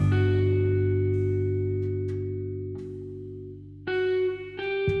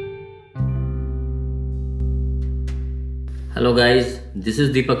Hello guys, this is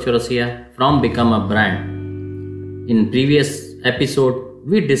Deepak Chaurasia from Become a Brand. In previous episode,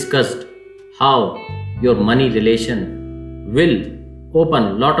 we discussed how your money relation will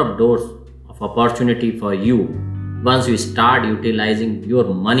open lot of doors of opportunity for you once you start utilizing your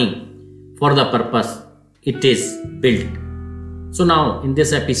money for the purpose it is built. So now in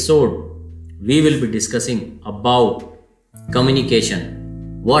this episode, we will be discussing about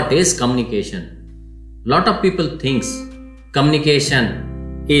communication. What is communication? Lot of people thinks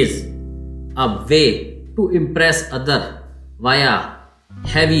communication is a way to impress other via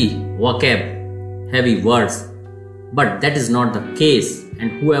heavy vocab, heavy words. But that is not the case,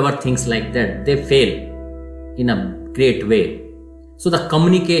 and whoever thinks like that, they fail in a great way. So the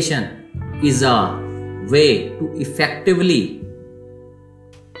communication is a way to effectively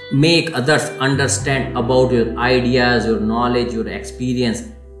make others understand about your ideas, your knowledge, your experience,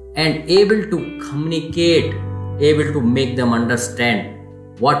 and able to communicate, able to make them understand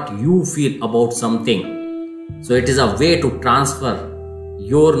what you feel about something. So it is a way to transfer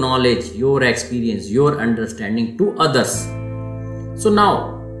your knowledge, your experience, your understanding to others. So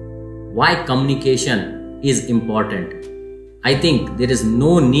now, why communication is important? I think there is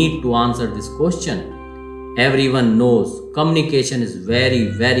no need to answer this question. Everyone knows communication is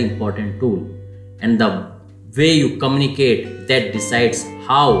very important tool, and the way you communicate, that decides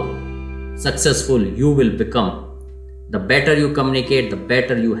how successful you will become. The better you communicate, the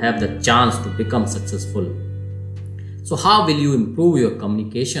better you have the chance to become successful. So how will you improve your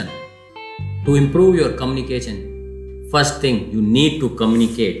communication? To improve your communication, first thing, you need to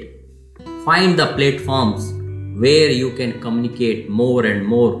communicate. Find the platforms where you can communicate more and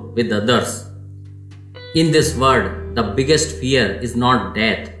more with others. In this world, the biggest fear is not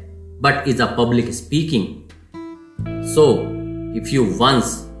death, but is a public speaking. So if you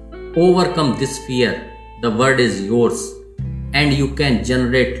once overcome this fear, the word is yours and you can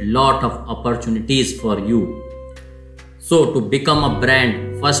generate lot of opportunities for you. So to become a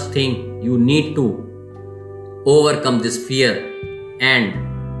brand, first thing, you need to overcome this fear and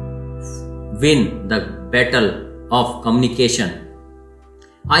win the battle of communication.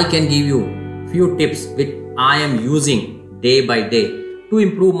 I can give you few tips which I am using day by day to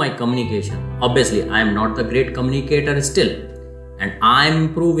improve my communication. Obviously, I am not the great communicator still, and I am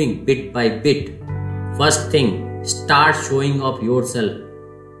improving bit by bit. First thing, start showing off yourself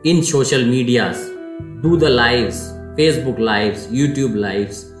in social medias. Do the lives, Facebook lives, YouTube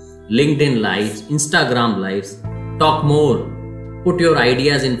lives, LinkedIn lives, Instagram lives. Talk more. Put your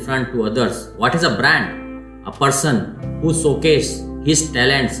ideas in front to others. What is a brand? A person who showcases his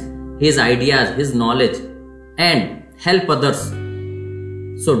talents, his ideas, his knowledge, and help others.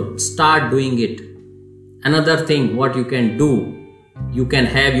 So start doing it. Another thing what you can do, you can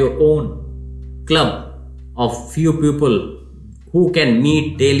have your own club of few people who can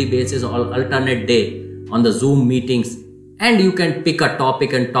meet daily basis or alternate day on the Zoom meetings, and you can pick a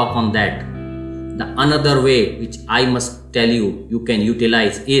topic and talk on that. The another way which I must tell you, you can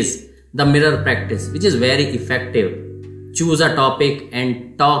utilize is the mirror practice, which is very effective. Choose a topic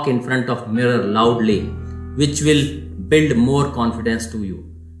and talk in front of mirror loudly, which will build more confidence to you.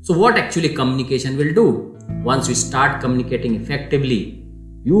 So what actually communication will do? Once you start communicating effectively,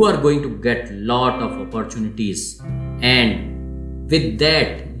 you are going to get lot of opportunities, and with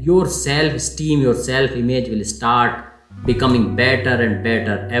that your self-esteem, your self-image will start becoming better and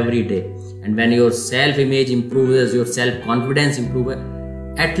better every day. And when your self-image improves, your self-confidence improves,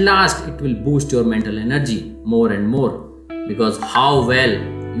 at last it will boost your mental energy more and more, because how well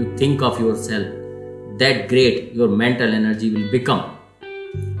you think of yourself, that great your mental energy will become.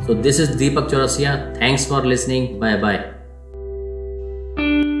 So this is Deepak Chaurasia. Thanks for listening. Bye bye.